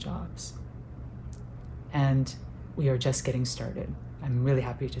 500,000 jobs. And we are just getting started. I'm really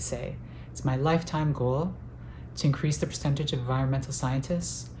happy to say. It's my lifetime goal to increase the percentage of environmental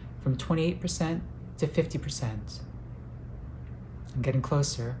scientists from 28% to 50%. I'm getting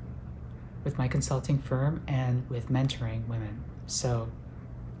closer with my consulting firm and with mentoring women. So,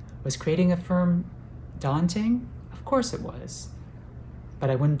 was creating a firm daunting? Of course it was. but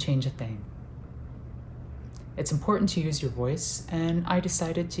I wouldn't change a thing. It's important to use your voice, and I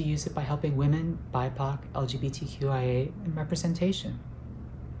decided to use it by helping women, BIPOC, LGBTQIA, and representation.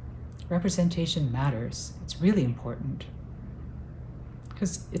 Representation matters. It's really important.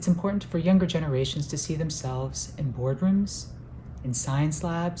 Because it's important for younger generations to see themselves in boardrooms, in science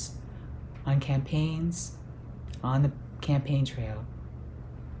labs, on campaigns, on the campaign trail.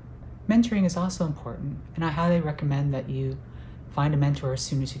 Mentoring is also important, and I highly recommend that you find a mentor as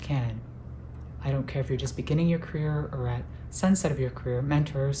soon as you can. I don't care if you're just beginning your career or at sunset of your career,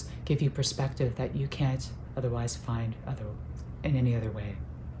 mentors give you perspective that you can't otherwise find in any other way.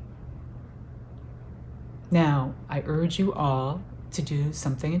 Now, I urge you all to do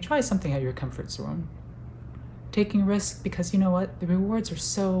something and try something at your comfort zone. Taking risks because you know what? The rewards are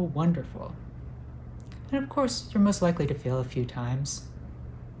so wonderful. And of course, you're most likely to fail a few times.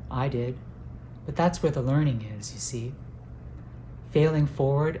 I did. But that's where the learning is, you see. Failing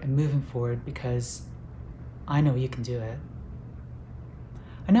forward and moving forward because I know you can do it.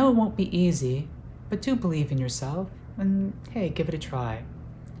 I know it won't be easy, but do believe in yourself and hey, give it a try.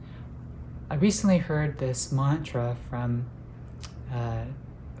 I recently heard this mantra from,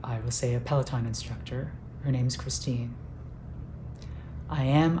 I will say, a Peloton instructor. Her name's Christine. I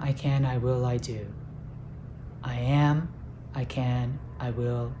am, I can, I will, I do. I am, I can, I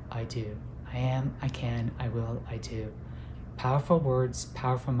will, I do. I am, I can, I will, I do. Powerful words,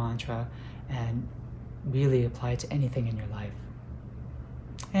 powerful mantra, and really apply to anything in your life.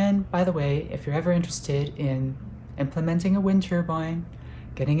 And by the way, if you're ever interested in implementing a wind turbine,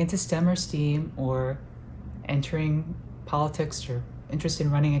 getting into STEM or STEAM, or entering politics or interested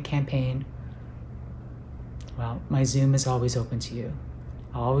in running a campaign, well, my Zoom is always open to you.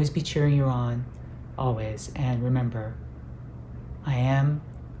 I'll always be cheering you on, always. And remember, I am,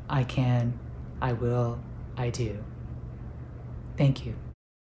 I can, I will, I do. Thank you.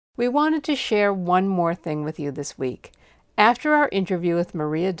 We wanted to share one more thing with you this week. After our interview with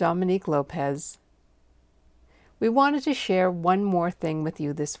Maria Dominique Lopez,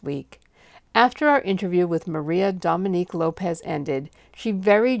 ended, she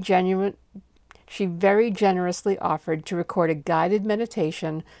very generously offered to record a guided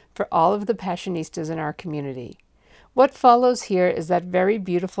meditation for all of the Passionistas in our community. What follows here is that very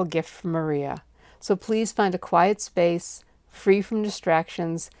beautiful gift from Maria. So please find a quiet space, free from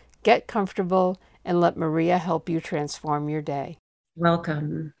distractions, get comfortable, and let Maria help you transform your day.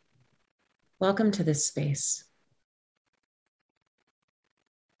 Welcome. Welcome to this space.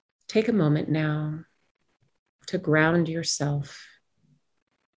 Take a moment now to ground yourself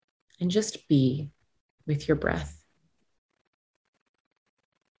and just be with your breath.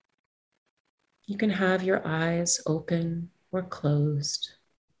 You can have your eyes open or closed.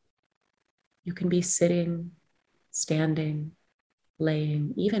 You can be sitting, standing,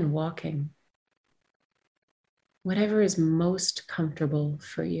 laying, even walking. Whatever is most comfortable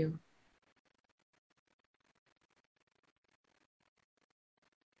for you.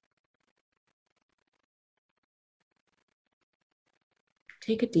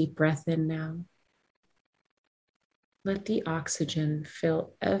 Take a deep breath in now. Let the oxygen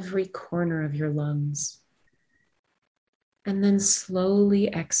fill every corner of your lungs. And then slowly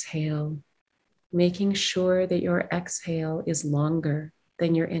exhale, making sure that your exhale is longer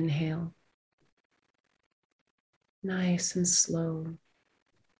than your inhale. Nice and slow.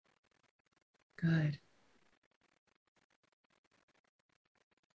 Good.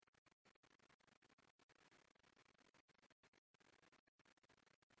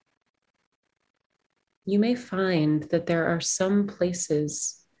 You may find that there are some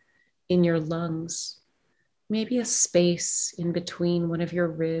places in your lungs, maybe a space in between one of your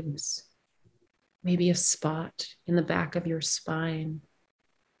ribs, maybe a spot in the back of your spine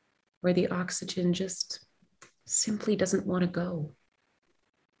where the oxygen just simply doesn't want to go.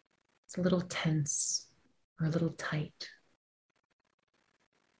 It's a little tense or a little tight.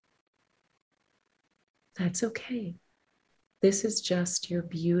 That's okay. This is just your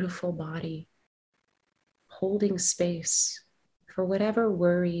beautiful body holding space for whatever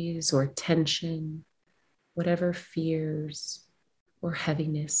worries or tension, whatever fears or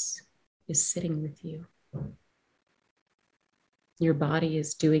heaviness is sitting with you. Your body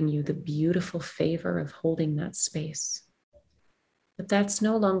is doing you the beautiful favor of holding that space. But that's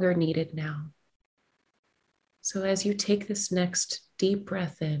no longer needed now. So as you take this next deep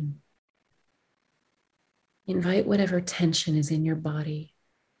breath in, invite whatever tension is in your body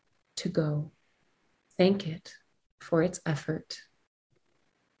to go. Thank it for its effort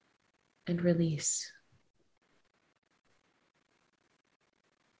and release.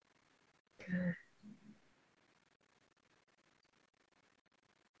 Good.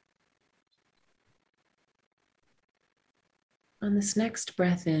 On this next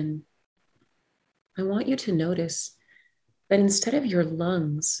breath in, I want you to notice that instead of your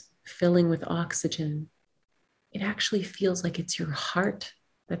lungs filling with oxygen, it actually feels like it's your heart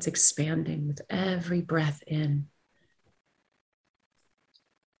that's expanding with every breath in.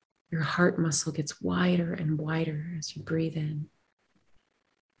 Your heart muscle gets wider and wider as you breathe in.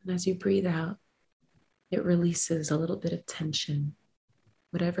 And as you breathe out, it releases a little bit of tension,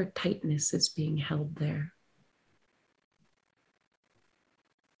 whatever tightness is being held there.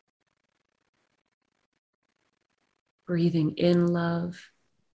 Breathing in love,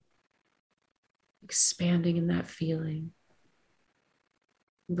 expanding in that feeling.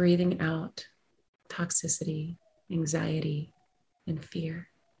 Breathing out toxicity, anxiety, and fear.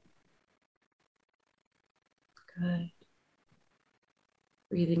 Good.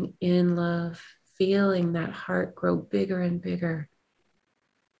 Breathing in love, feeling that heart grow bigger and bigger.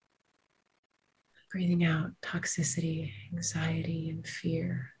 Breathing out toxicity, anxiety, and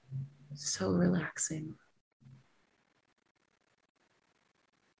fear. So relaxing.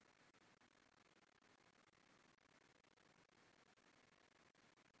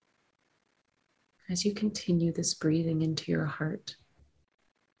 As you continue this breathing into your heart,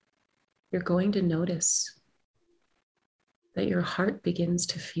 you're going to notice that your heart begins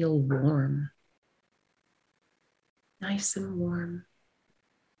to feel warm, nice and warm.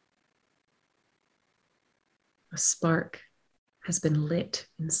 A spark has been lit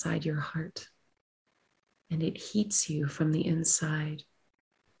inside your heart, and it heats you from the inside,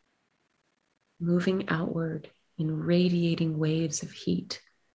 moving outward in radiating waves of heat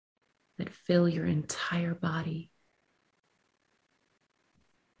that fill your entire body.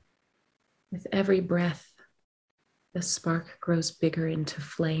 With every breath, the spark grows bigger into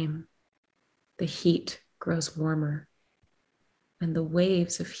flame, the heat grows warmer, and the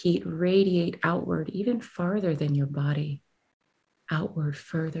waves of heat radiate outward even farther than your body, outward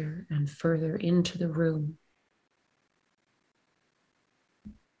further and further into the room.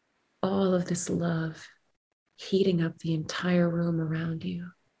 All of this love heating up the entire room around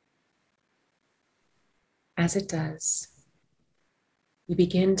you. As it does, you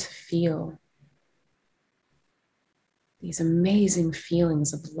begin to feel these amazing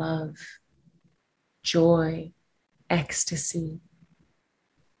feelings of love, joy, ecstasy,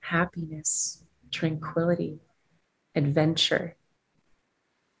 happiness, tranquility, adventure,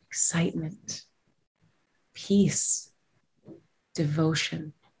 excitement, peace,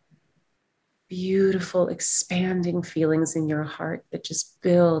 devotion. Beautiful, expanding feelings in your heart that just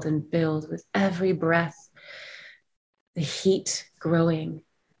build and build with every breath. The heat growing,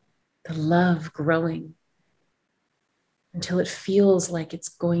 the love growing, until it feels like it's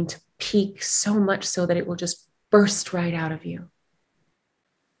going to peak so much so that it will just burst right out of you.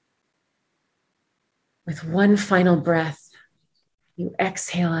 With one final breath, you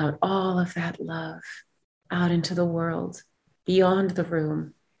exhale out all of that love out into the world, beyond the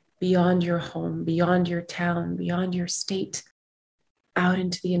room, beyond your home, beyond your town, beyond your state, out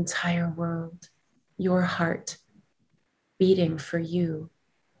into the entire world, your heart beating for you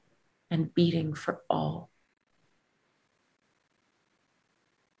and beating for all.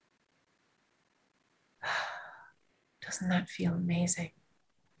 Doesn't that feel amazing?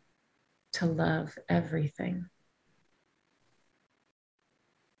 To love everything.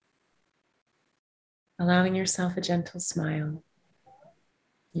 Allowing yourself a gentle smile,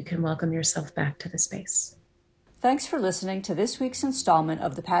 you can welcome yourself back to the space. Thanks for listening to this week's installment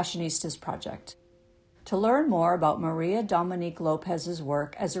of the Passionistas Project. To learn more about Maria Dominique Lopez's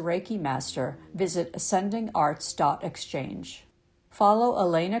work as a Reiki master, visit ascendingarts.exchange. Follow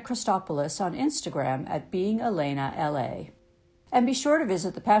Elena Christopoulos on Instagram at beingelena.la. And be sure to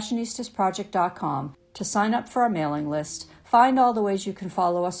visit thepassionistasproject.com to sign up for our mailing list, find all the ways you can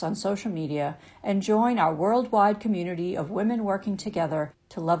follow us on social media, and join our worldwide community of women working together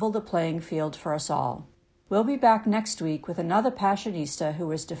to level the playing field for us all. We'll be back next week with another Passionista who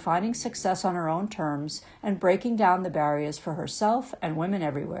is defining success on her own terms and breaking down the barriers for herself and women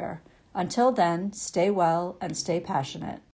everywhere. Until then, stay well and stay passionate.